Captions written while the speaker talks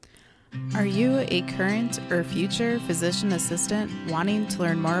Are you a current or future physician assistant wanting to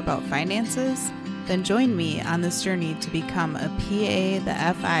learn more about finances? Then join me on this journey to become a PA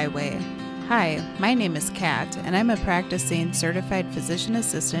the FI way. Hi, my name is Kat, and I'm a practicing certified physician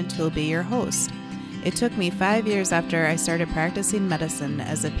assistant who will be your host. It took me 5 years after I started practicing medicine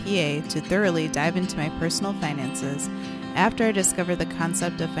as a PA to thoroughly dive into my personal finances after I discovered the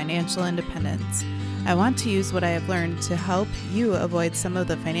concept of financial independence. I want to use what I have learned to help you avoid some of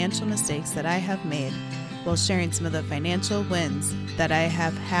the financial mistakes that I have made while sharing some of the financial wins that I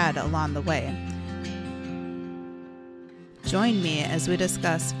have had along the way. Join me as we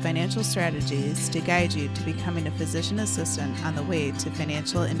discuss financial strategies to guide you to becoming a physician assistant on the way to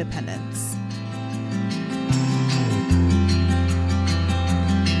financial independence.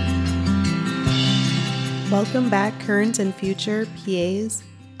 Welcome back, current and future PAs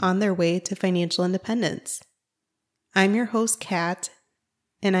on their way to financial independence. I'm your host, Kat,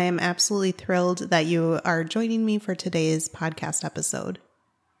 and I am absolutely thrilled that you are joining me for today's podcast episode.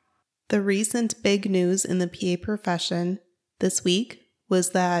 The recent big news in the PA profession this week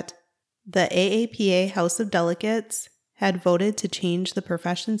was that the AAPA House of Delegates had voted to change the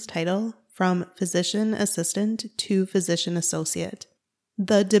profession's title from physician assistant to physician associate.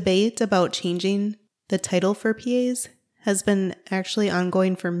 The debate about changing the title for PAs has been actually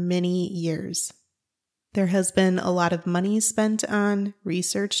ongoing for many years. There has been a lot of money spent on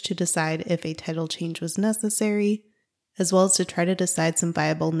research to decide if a title change was necessary, as well as to try to decide some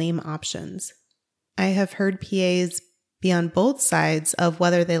viable name options. I have heard PAs be on both sides of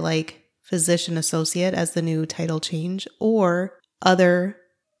whether they like physician associate as the new title change or other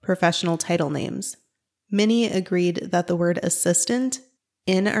professional title names. Many agreed that the word assistant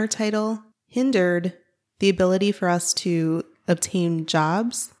in our title hindered the ability for us to obtain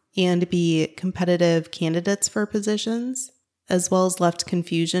jobs and be competitive candidates for positions, as well as left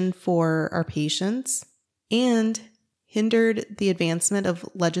confusion for our patients, and hindered the advancement of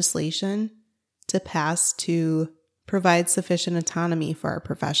legislation to pass to provide sufficient autonomy for our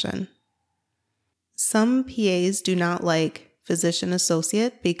profession. Some PAs do not like physician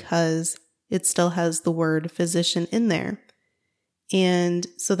associate because it still has the word physician in there. And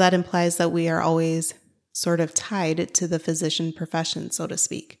so that implies that we are always sort of tied to the physician profession, so to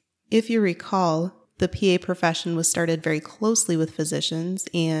speak. If you recall, the PA profession was started very closely with physicians,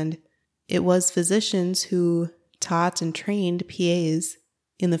 and it was physicians who taught and trained PAs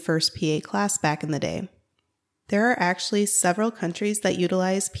in the first PA class back in the day. There are actually several countries that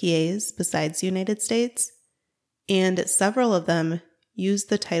utilize PAs besides the United States, and several of them use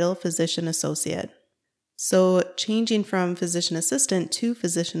the title physician associate. So changing from physician assistant to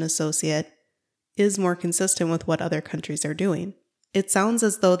physician associate is more consistent with what other countries are doing. It sounds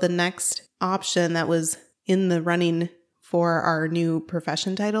as though the next option that was in the running for our new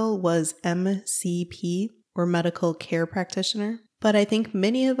profession title was MCP, or medical care practitioner. But I think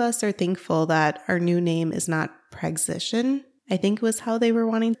many of us are thankful that our new name is not praxician. I think was how they were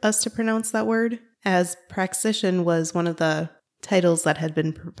wanting us to pronounce that word, as praxician was one of the titles that had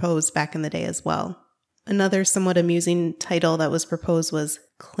been proposed back in the day as well. Another somewhat amusing title that was proposed was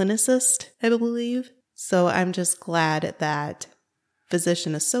clinicist, I believe. So I'm just glad that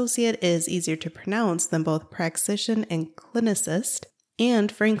physician associate is easier to pronounce than both praxician and clinicist.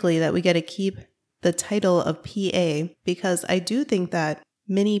 And frankly, that we get to keep the title of PA, because I do think that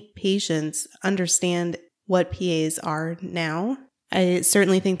many patients understand what PAs are now. I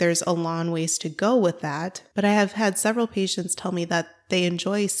certainly think there's a long ways to go with that, but I have had several patients tell me that they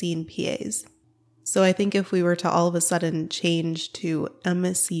enjoy seeing PAs. So I think if we were to all of a sudden change to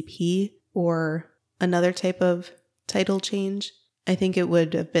MCP or another type of title change, I think it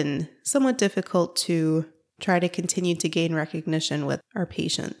would have been somewhat difficult to try to continue to gain recognition with our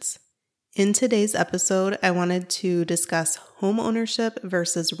patients. In today's episode, I wanted to discuss home ownership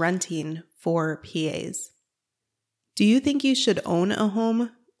versus renting for PAs. Do you think you should own a home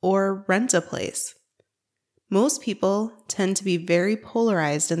or rent a place? Most people tend to be very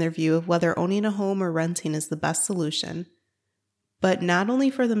polarized in their view of whether owning a home or renting is the best solution, but not only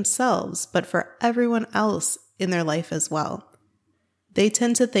for themselves, but for everyone else in their life as well. They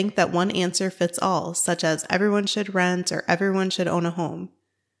tend to think that one answer fits all, such as everyone should rent or everyone should own a home,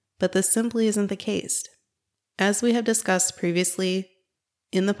 but this simply isn't the case. As we have discussed previously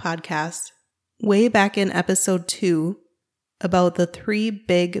in the podcast, way back in episode 2, about the 3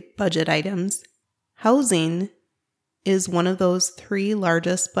 big budget items, housing is one of those 3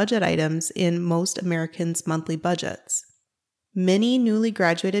 largest budget items in most Americans' monthly budgets. Many newly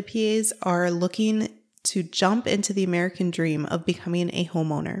graduated PAs are looking to jump into the American dream of becoming a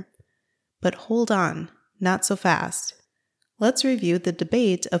homeowner. But hold on, not so fast. let's review the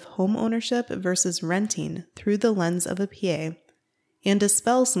debate of home ownership versus renting through the lens of a PA and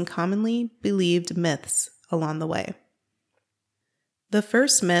dispel some commonly believed myths along the way. The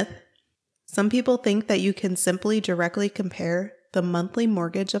first myth: some people think that you can simply directly compare the monthly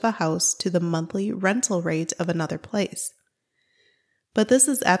mortgage of a house to the monthly rental rate of another place. But this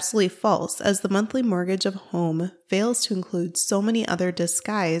is absolutely false, as the monthly mortgage of a home fails to include so many other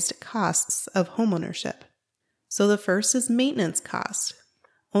disguised costs of homeownership. So the first is maintenance cost.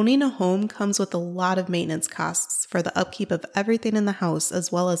 Owning a home comes with a lot of maintenance costs for the upkeep of everything in the house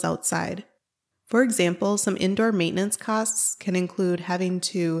as well as outside. For example, some indoor maintenance costs can include having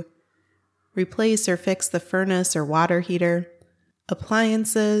to replace or fix the furnace or water heater,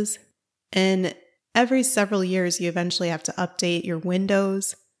 appliances, and every several years you eventually have to update your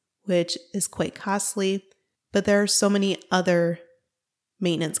windows, which is quite costly, but there are so many other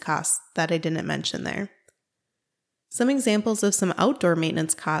maintenance costs that I didn't mention there. Some examples of some outdoor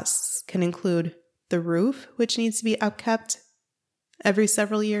maintenance costs can include the roof, which needs to be upkept every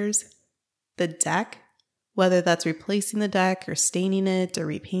several years, the deck, whether that's replacing the deck or staining it or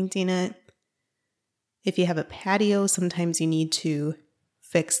repainting it. If you have a patio, sometimes you need to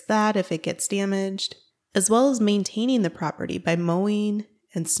fix that if it gets damaged, as well as maintaining the property by mowing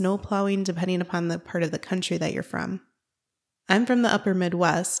and snow plowing depending upon the part of the country that you're from. I'm from the upper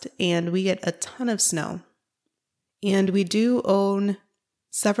Midwest and we get a ton of snow. And we do own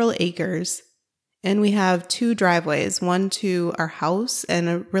several acres, and we have 2 driveways, one to our house and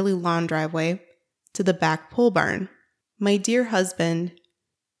a really long driveway to the back pole barn. My dear husband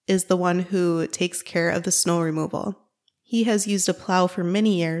is the one who takes care of the snow removal. He has used a plow for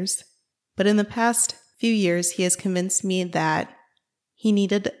many years, but in the past few years, he has convinced me that he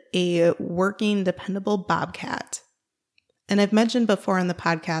needed a working, dependable bobcat. And I've mentioned before on the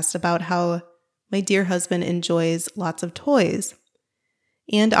podcast about how my dear husband enjoys lots of toys.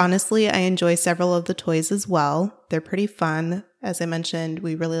 And honestly, I enjoy several of the toys as well. They're pretty fun. As I mentioned,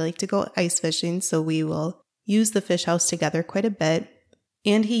 we really like to go ice fishing, so we will use the fish house together quite a bit.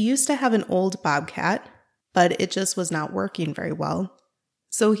 And he used to have an old bobcat, but it just was not working very well.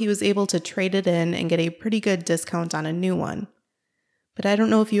 So he was able to trade it in and get a pretty good discount on a new one. But I don't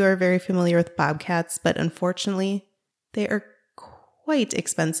know if you are very familiar with bobcats, but unfortunately, they are quite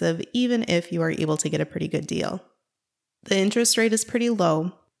expensive even if you are able to get a pretty good deal. The interest rate is pretty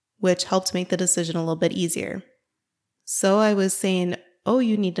low, which helped make the decision a little bit easier. So I was saying, oh,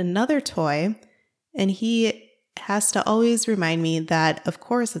 you need another toy. And he has to always remind me that, of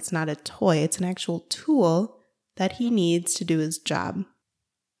course, it's not a toy. It's an actual tool that he needs to do his job.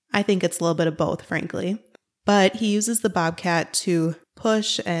 I think it's a little bit of both, frankly. But he uses the bobcat to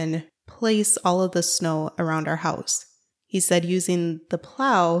push and place all of the snow around our house. He said using the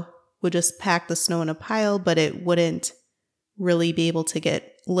plow would just pack the snow in a pile, but it wouldn't really be able to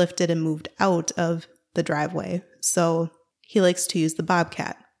get lifted and moved out of the driveway. So he likes to use the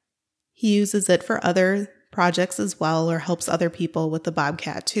bobcat. He uses it for other projects as well, or helps other people with the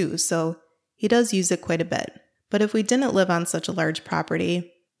bobcat too. So he does use it quite a bit. But if we didn't live on such a large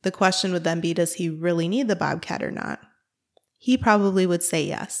property, the question would then be, does he really need the bobcat or not? He probably would say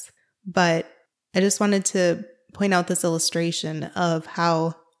yes. But I just wanted to point out this illustration of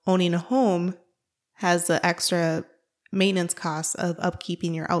how owning a home has the extra maintenance costs of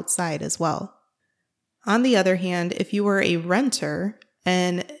upkeeping your outside as well. On the other hand, if you were a renter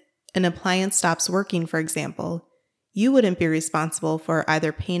and an appliance stops working, for example, you wouldn't be responsible for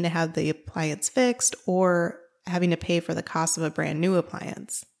either paying to have the appliance fixed or having to pay for the cost of a brand new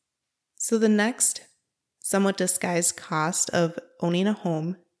appliance. So the next somewhat disguised cost of owning a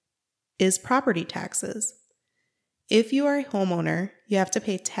home is property taxes. If you are a homeowner, you have to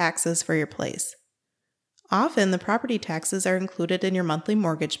pay taxes for your place. Often, the property taxes are included in your monthly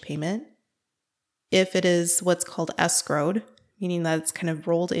mortgage payment if it is what's called escrowed, meaning that it's kind of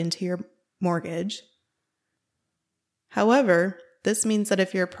rolled into your mortgage. However, this means that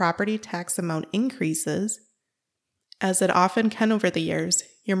if your property tax amount increases, as it often can over the years,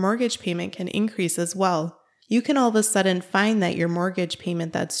 your mortgage payment can increase as well. You can all of a sudden find that your mortgage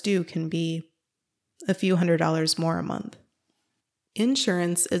payment that's due can be a few $100s more a month.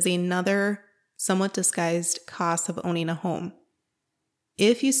 Insurance is another somewhat disguised cost of owning a home.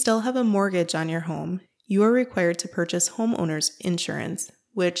 If you still have a mortgage on your home, you are required to purchase homeowner's insurance,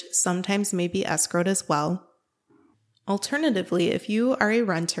 which sometimes may be escrowed as well. Alternatively, if you are a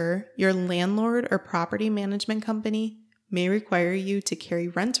renter, your landlord or property management company may require you to carry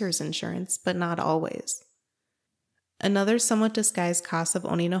renter's insurance, but not always. Another somewhat disguised cost of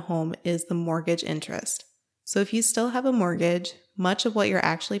owning a home is the mortgage interest. So if you still have a mortgage, much of what you're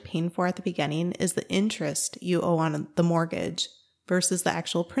actually paying for at the beginning is the interest you owe on the mortgage versus the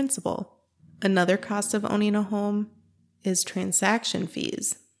actual principal. Another cost of owning a home is transaction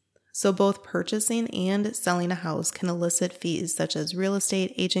fees. So both purchasing and selling a house can elicit fees such as real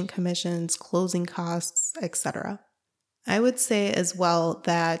estate agent commissions, closing costs, etc. I would say as well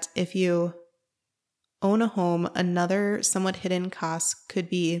that if you own a home, another somewhat hidden cost could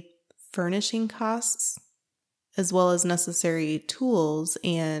be furnishing costs, as well as necessary tools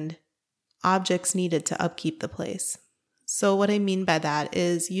and objects needed to upkeep the place. So what I mean by that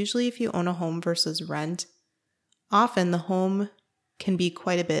is usually if you own a home versus rent, often the home can be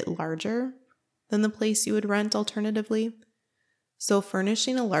quite a bit larger than the place you would rent alternatively. So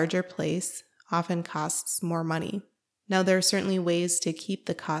furnishing a larger place often costs more money. Now there are certainly ways to keep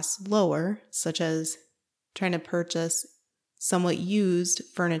the costs lower, such as trying to purchase somewhat used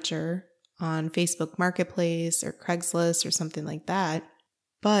furniture on Facebook Marketplace or Craigslist or something like that.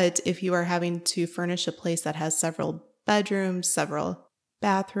 But if you are having to furnish a place that has several bedrooms, several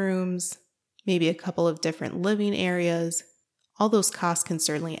bathrooms, maybe a couple of different living areas, all those costs can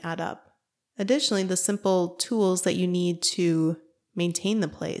certainly add up. Additionally, the simple tools that you need to maintain the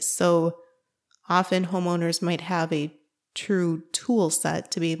place. So often homeowners might have a true tool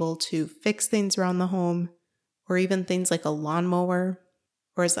set to be able to fix things around the home, or even things like a lawnmower,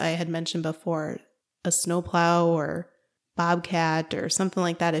 or as I had mentioned before, a snowplow or bobcat or something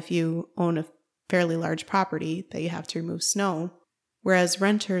like that if you own a fairly large property that you have to remove snow, whereas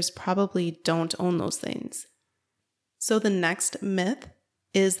renters probably don't own those things. So the next myth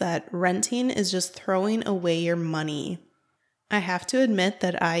is that renting is just throwing away your money. I have to admit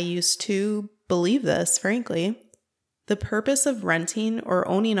that I used to believe this, frankly. The purpose of renting or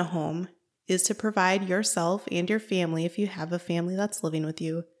owning a home is to provide yourself and your family, if you have a family that's living with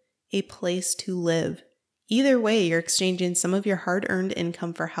you, a place to live. Either way, you're exchanging some of your hard-earned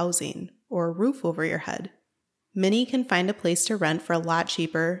income for housing or a roof over your head. Many can find a place to rent for a lot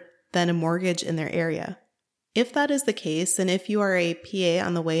cheaper than a mortgage in their area. If that is the case, and if you are a PA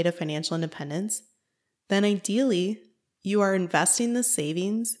on the way to financial independence, then ideally you are investing the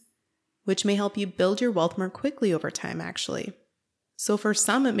savings, which may help you build your wealth more quickly over time, actually. So for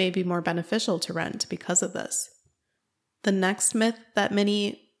some, it may be more beneficial to rent because of this. The next myth that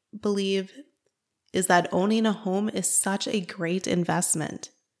many believe is that owning a home is such a great investment.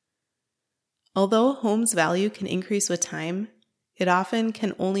 Although a home's value can increase with time, it often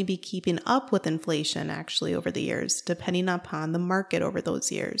can only be keeping up with inflation actually over the years, depending upon the market over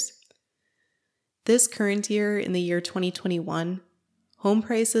those years. This current year, in the year 2021, home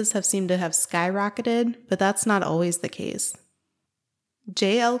prices have seemed to have skyrocketed, but that's not always the case.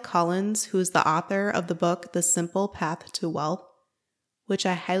 J.L. Collins, who is the author of the book The Simple Path to Wealth, which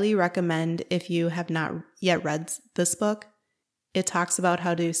I highly recommend if you have not yet read this book, it talks about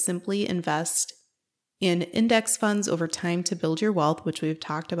how to simply invest in index funds over time to build your wealth, which we've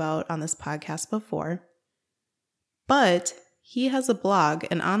talked about on this podcast before. But he has a blog,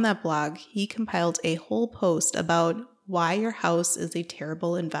 and on that blog, he compiled a whole post about why your house is a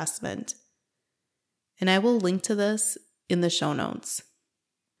terrible investment. And I will link to this in the show notes.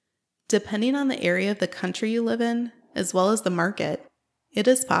 Depending on the area of the country you live in, as well as the market, it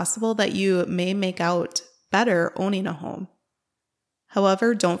is possible that you may make out better owning a home.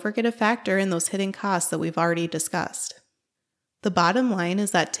 However, don't forget to factor in those hidden costs that we've already discussed. The bottom line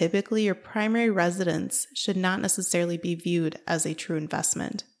is that typically your primary residence should not necessarily be viewed as a true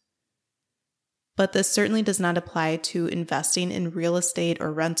investment. But this certainly does not apply to investing in real estate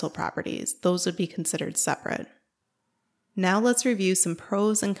or rental properties. Those would be considered separate. Now let's review some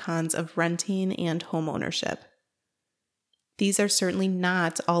pros and cons of renting and home ownership. These are certainly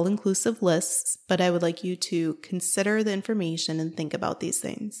not all-inclusive lists, but I would like you to consider the information and think about these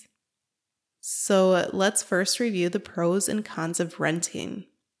things. So let's first review the pros and cons of renting.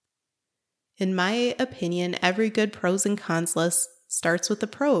 In my opinion, every good pros and cons list starts with the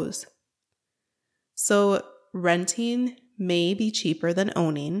pros. So renting may be cheaper than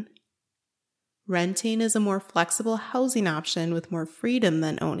owning. Renting is a more flexible housing option with more freedom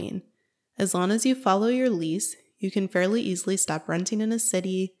than owning. As long as you follow your lease, you can fairly easily stop renting in a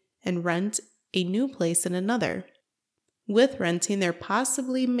city and rent a new place in another. With renting, there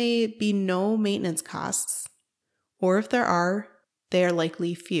possibly may be no maintenance costs, or if there are, they are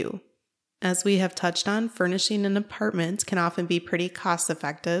likely few. As we have touched on, furnishing an apartment can often be pretty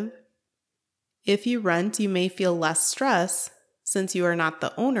cost-effective. If you rent, you may feel less stress since you are not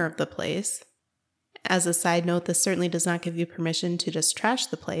the owner of the place. As a side note, this certainly does not give you permission to just trash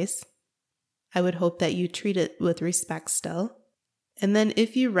the place. I would hope that you treat it with respect still. And then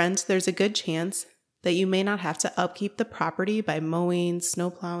if you rent, there's a good chance that you may not have to upkeep the property by mowing, snow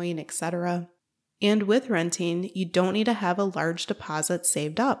plowing, etc. And with renting, you don't need to have a large deposit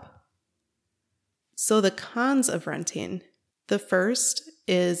saved up. So the cons of renting. The first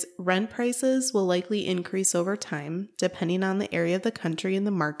is rent prices will likely increase over time depending on the area of the country and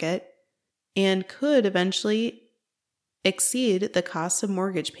the market, and could eventually exceed the cost of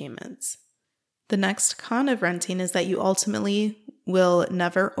mortgage payments. The next con of renting is that you ultimately will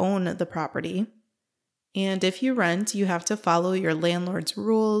never own the property. And if you rent, you have to follow your landlord's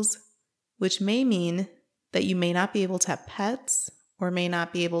rules, which may mean that you may not be able to have pets or may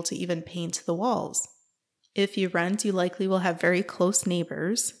not be able to even paint the walls. If you rent, you likely will have very close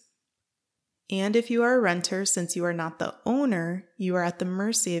neighbors. And if you are a renter, since you are not the owner, you are at the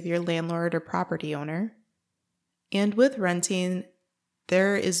mercy of your landlord or property owner. And with renting,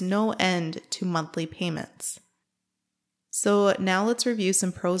 there is no end to monthly payments. So now let's review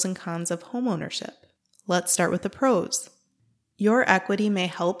some pros and cons of homeownership. Let's start with the pros. Your equity may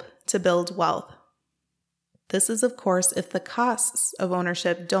help to build wealth. This is, of course, if the costs of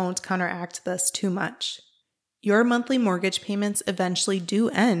ownership don't counteract this too much. Your monthly mortgage payments eventually do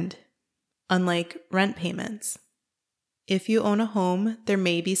end, unlike rent payments. If you own a home, there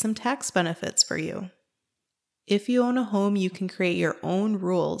may be some tax benefits for you. If you own a home, you can create your own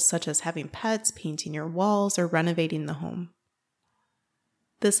rules, such as having pets, painting your walls, or renovating the home.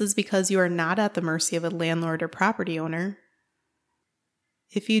 This is because you are not at the mercy of a landlord or property owner.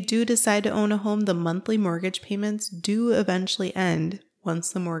 If you do decide to own a home, the monthly mortgage payments do eventually end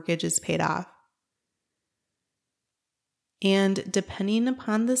once the mortgage is paid off. And depending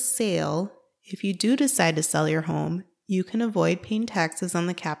upon the sale, if you do decide to sell your home, you can avoid paying taxes on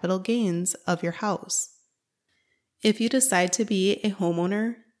the capital gains of your house. If you decide to be a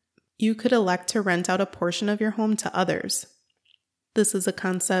homeowner, you could elect to rent out a portion of your home to others. This is a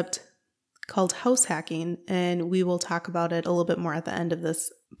concept called house hacking, and we will talk about it a little bit more at the end of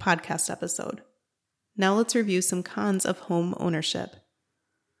this podcast episode. Now let's review some cons of home ownership.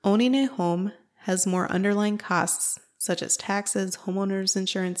 Owning a home has more underlying costs, such as taxes, homeowners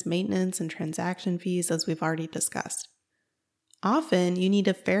insurance, maintenance, and transaction fees, as we've already discussed. Often, you need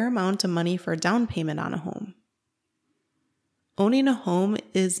a fair amount of money for a down payment on a home. Owning a home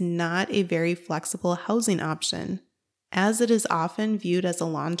is not a very flexible housing option, as it is often viewed as a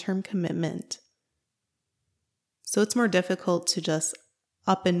long-term commitment. So it's more difficult to just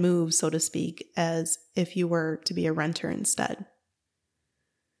up and move, so to speak, as if you were to be a renter instead.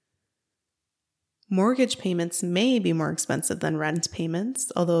 Mortgage payments may be more expensive than rent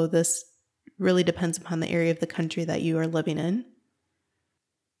payments, although this really depends upon the area of the country that you are living in.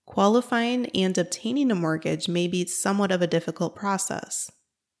 Qualifying and obtaining a mortgage may be somewhat of a difficult process.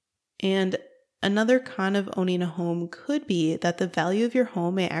 And another con of owning a home could be that the value of your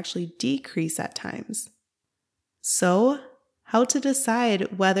home may actually decrease at times. So, how to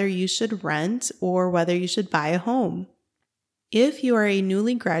decide whether you should rent or whether you should buy a home? If you are a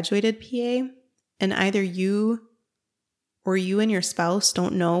newly graduated PA and either you and your spouse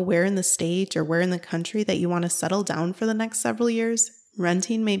don't know where in the state or where in the country that you want to settle down for the next several years,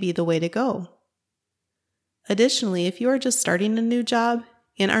 renting may be the way to go. Additionally, if you are just starting a new job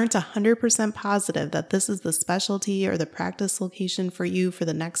and aren't 100% positive that this is the specialty or the practice location for you for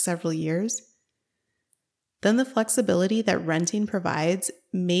the next several years, then the flexibility that renting provides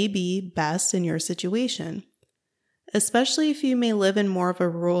may be best in your situation, especially if you may live in more of a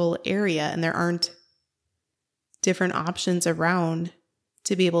rural area and there aren't different options around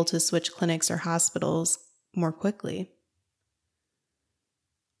to be able to switch clinics or hospitals more quickly.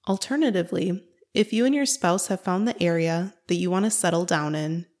 Alternatively, if you and your spouse have found the area that you want to settle down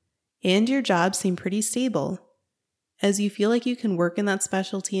in and your jobs seem pretty stable, as you feel like you can work in that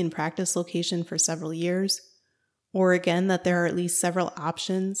specialty and practice location for several years, or again that there are at least several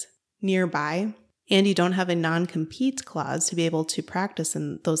options nearby, and you don't have a non-compete clause to be able to practice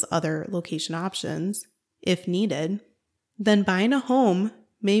in those other location options if needed, then buying a home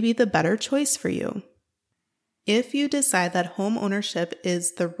may be the better choice for you. If you decide that home ownership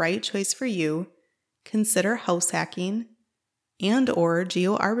is the right choice for you, consider house hacking and/or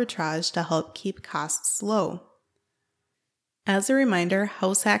geo-arbitrage to help keep costs low. As a reminder,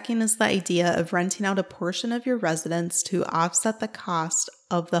 house hacking is the idea of renting out a portion of your residence to offset the cost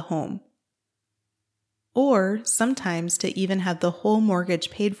of the home, or sometimes to even have the whole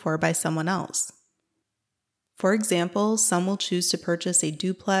mortgage paid for by someone else. For example, some will choose to purchase a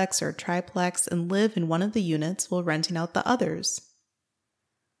duplex or triplex and live in one of the units while renting out the others.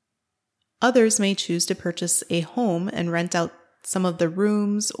 Others may choose to purchase a home and rent out some of the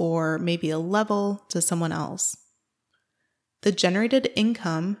rooms or maybe a level to someone else. The generated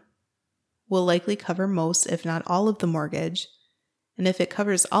income will likely cover most, if not all, of the mortgage. And if it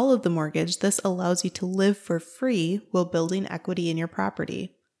covers all of the mortgage, this allows you to live for free while building equity in your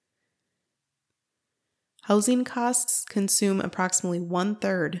property. Housing costs consume approximately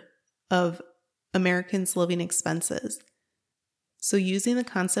 1/3 of Americans' living expenses. So using the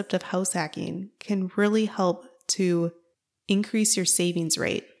concept of house hacking can really help to increase your savings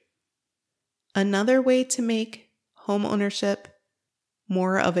rate. Another way to make home ownership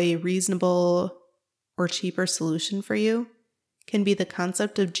more of a reasonable or cheaper solution for you can be the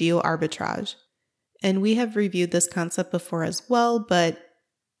concept of geo-arbitrage. And we have reviewed this concept before as well, but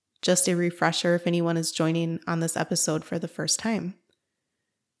just a refresher if anyone is joining on this episode for the first time.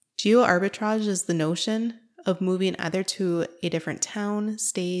 Geo-arbitrage is the notion of moving either to a different town,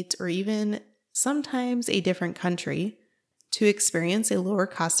 state, or even sometimes a different country to experience a lower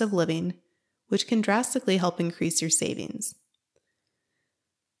cost of living, which can drastically help increase your savings.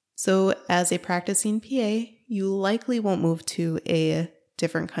 So as a practicing PA, you likely won't move to a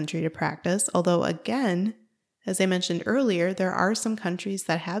different country to practice, although again, as I mentioned earlier, there are some countries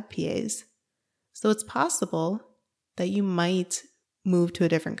that have PAs. So it's possible that you might move to a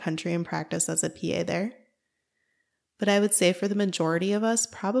different country and practice as a PA there. But I would say for the majority of us,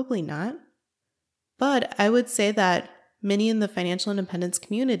 probably not. But I would say that many in the financial independence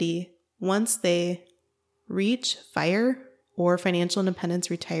community, once they reach FIRE or financial independence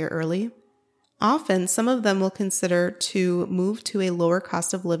retire early, often some of them will consider to move to a lower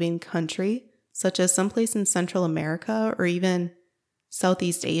cost of living country, such as someplace in Central America or even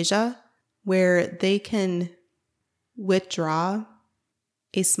Southeast Asia, where they can withdraw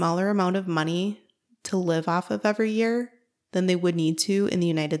a smaller amount of money to live off of every year than they would need to in the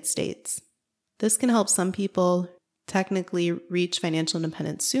United States. This can help some people technically reach financial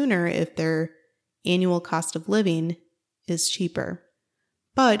independence sooner if their annual cost of living is cheaper.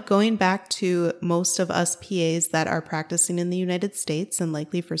 But going back to most of us PAs that are practicing in the United States and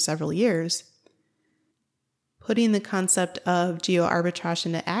likely for several years, putting the concept of geo-arbitrage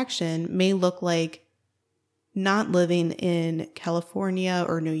into action may look like not living in California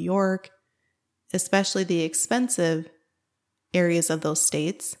or New York, especially the expensive areas of those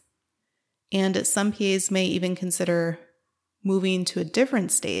states. And some PAs may even consider moving to a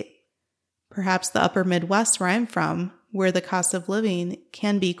different state, perhaps the upper Midwest where I'm from, where the cost of living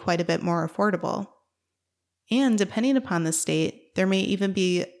can be quite a bit more affordable. And depending upon the state, there may even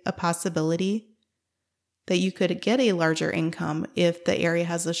be a possibility that you could get a larger income if the area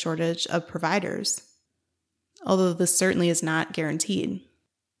has a shortage of providers, although this certainly is not guaranteed.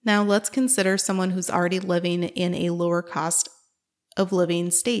 Now let's consider someone who's already living in a lower cost of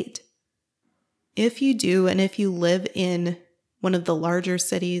living state. If you do, and if you live in one of the larger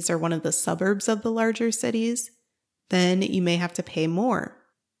cities or one of the suburbs of the larger cities, then you may have to pay more.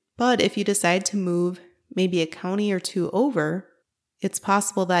 But if you decide to move maybe a county or two over, it's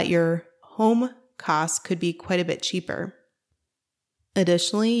possible that your home costs could be quite a bit cheaper.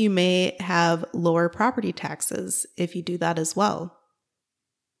 Additionally, you may have lower property taxes if you do that as well.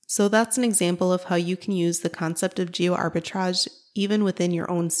 So that's an example of how you can use the concept of geo-arbitrage even within your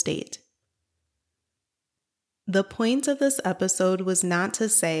own state. The point of this episode was not to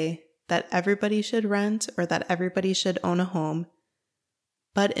say that everybody should rent or that everybody should own a home,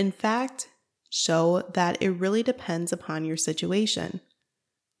 but in fact, show that it really depends upon your situation.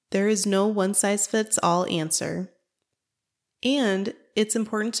 There is no one-size-fits-all answer. And it's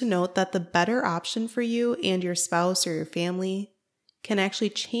important to note that the better option for you and your spouse or your family can actually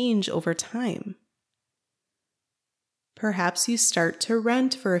change over time. Perhaps you start to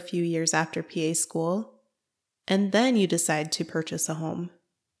rent for a few years after PA school, and then you decide to purchase a home.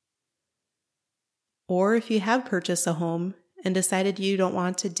 Or if you have purchased a home and decided you don't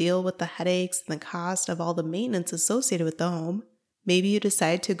want to deal with the headaches and the cost of all the maintenance associated with the home, maybe you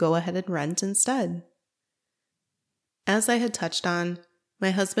decide to go ahead and rent instead. As I had touched on,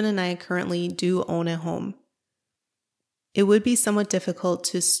 my husband and I currently do own a home. It would be somewhat difficult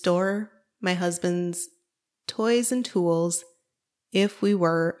to store my husband's toys and tools if we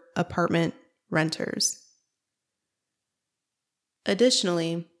were apartment renters.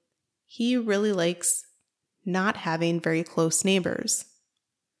 Additionally, he really likes not having very close neighbors.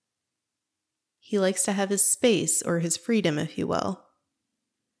 He likes to have his space or his freedom, if you will.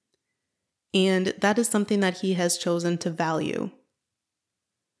 And that is something that he has chosen to value.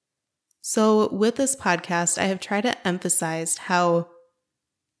 So with this podcast, I have tried to emphasize how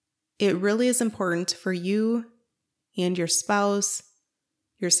it really is important for you and your spouse,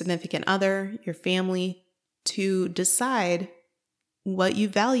 your significant other, your family, to decide what you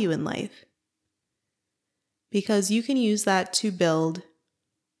value in life. Because you can use that to build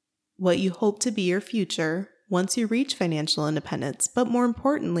what you hope to be your future once you reach financial independence, but more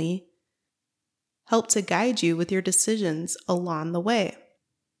importantly, help to guide you with your decisions along the way.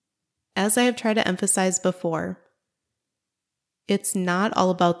 As I have tried to emphasize before, it's not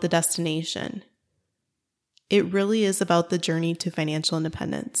all about the destination. It really is about the journey to financial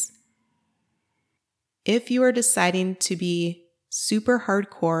independence. If you are deciding to be super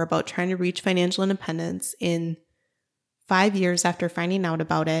hardcore about trying to reach financial independence in 5 years after finding out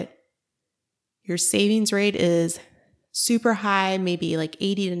about it, your savings rate is super high, maybe like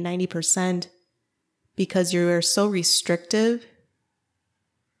 80 to 90%, because you are so restrictive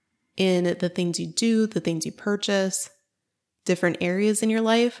in the things you do, the things you purchase, different areas in your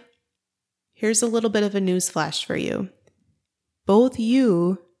life. Here's a little bit of a news flash for you. Both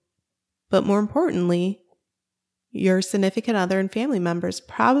you, but more importantly, your significant other and family members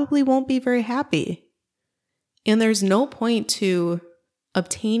probably won't be very happy. And there's no point to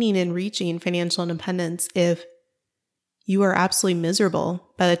obtaining and reaching financial independence if you are absolutely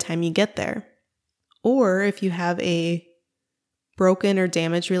miserable by the time you get there, or if you have a broken or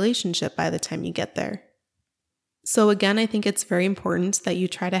damaged relationship by the time you get there. So again, I think it's very important that you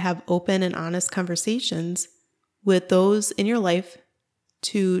try to have open and honest conversations with those in your life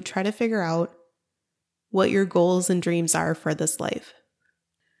to try to figure out what your goals and dreams are for this life.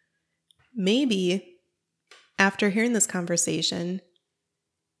 Maybe after hearing this conversation,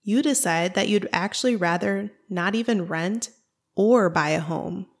 you decide that you'd actually rather not even rent or buy a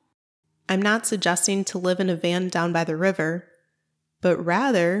home. I'm not suggesting to live in a van down by the river, but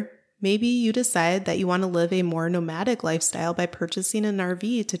rather maybe you decide that you want to live a more nomadic lifestyle by purchasing an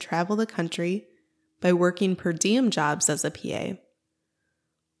RV to travel the country by working per diem jobs as a PA.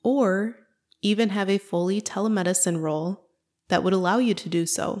 Or even have a fully telemedicine role that would allow you to do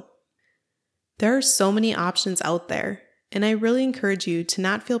so. There are so many options out there, and I really encourage you to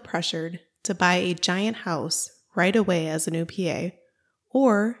not feel pressured to buy a giant house right away as a new PA,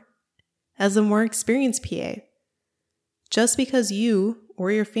 or as a more experienced PA, just because you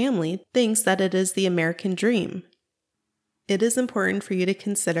or your family thinks that it is the American dream. It is important for you to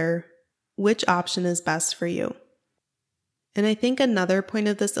consider which option is best for you. And I think another point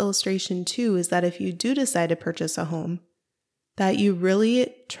of this illustration too is that if you do decide to purchase a home, that you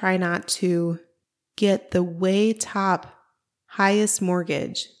really try not to get the way top highest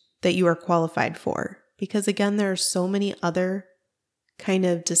mortgage that you are qualified for. Because again, there are so many other kind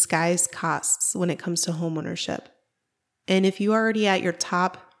of disguised costs when it comes to homeownership. And if you are already at your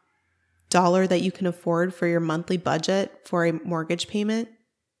top dollar that you can afford for your monthly budget for a mortgage payment,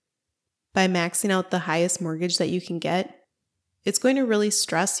 by maxing out the highest mortgage that you can get, it's going to really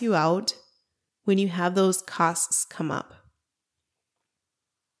stress you out when you have those costs come up.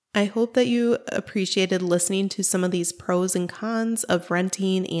 I hope that you appreciated listening to some of these pros and cons of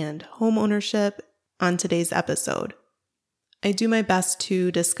renting and home ownership on today's episode. I do my best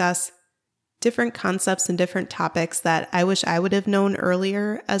to discuss different concepts and different topics that I wish I would have known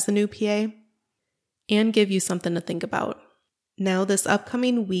earlier as a new PA and give you something to think about. Now, this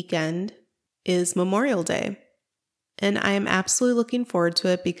upcoming weekend is Memorial Day, and I am absolutely looking forward to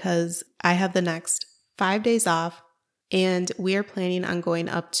it because I have the next 5 days off, and we are planning on going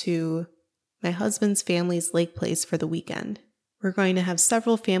up to my husband's family's lake place for the weekend. We're going to have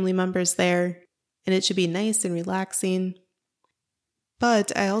several family members there, and it should be nice and relaxing.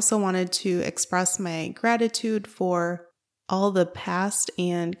 But I also wanted to express my gratitude for all the past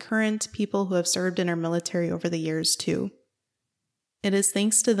and current people who have served in our military over the years too. It is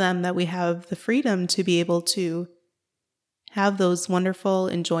thanks to them that we have the freedom to be able to have those wonderful,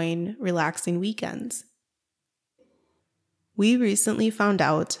 enjoying, relaxing weekends. We recently found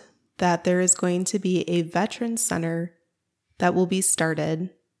out that there is going to be a veterans center that will be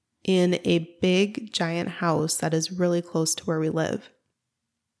started in a big, giant house that is really close to where we live.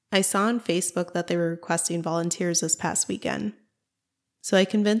 I saw on Facebook that they were requesting volunteers this past weekend. So I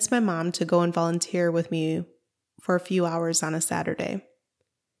convinced my mom to go and volunteer with me for a few hours on a Saturday.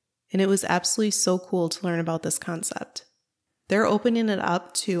 And it was absolutely so cool to learn about this concept. They're opening it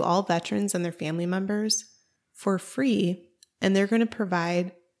up to all veterans and their family members for free, and they're going to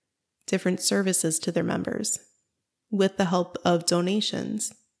provide different services to their members with the help of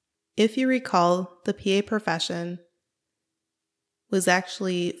donations. If you recall, the PA profession was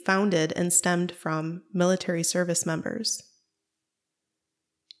actually founded and stemmed from military service members.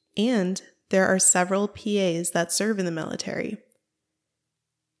 And there are several PAs that serve in the military.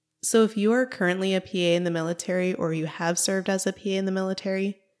 So if you are currently a PA in the military or you have served as a PA in the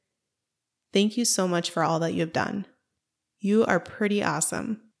military, thank you so much for all that you have done. You are pretty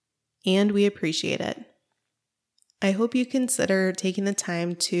awesome, and we appreciate it. I hope you consider taking the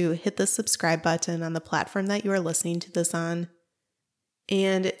time to hit the subscribe button on the platform that you are listening to this on,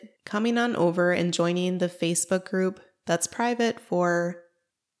 and coming on over and joining the Facebook group that's private for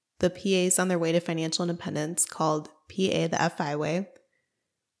the PAs on their way to financial independence called PA the FI Way,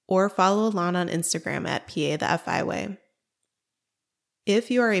 or follow along on Instagram at PA the FI Way.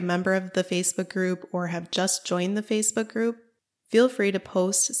 If you are a member of the Facebook group or have just joined the Facebook group, feel free to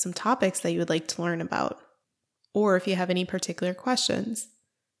post some topics that you would like to learn about, or if you have any particular questions.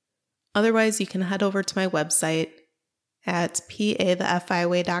 Otherwise, you can head over to my website at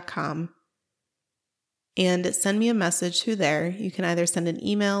pathefiway.com and send me a message through there. You can either send an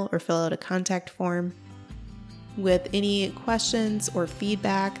email or fill out a contact form with any questions or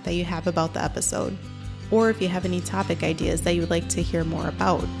feedback that you have about the episode, or if you have any topic ideas that you would like to hear more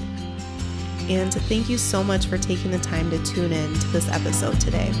about. And thank you so much for taking the time to tune in to this episode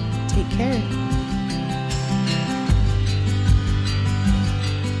today. Take care.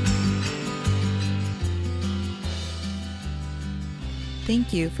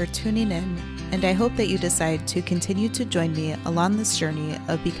 Thank you for tuning in, and I hope that you decide to continue to join me along this journey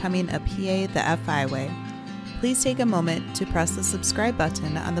of becoming a PA the FI Way. Please take a moment to press the subscribe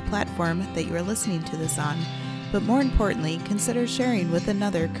button on the platform that you are listening to this on, but more importantly, consider sharing with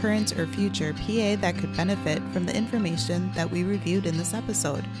another current or future PA that could benefit from the information that we reviewed in this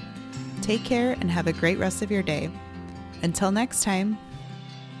episode. Take care and have a great rest of your day. Until next time.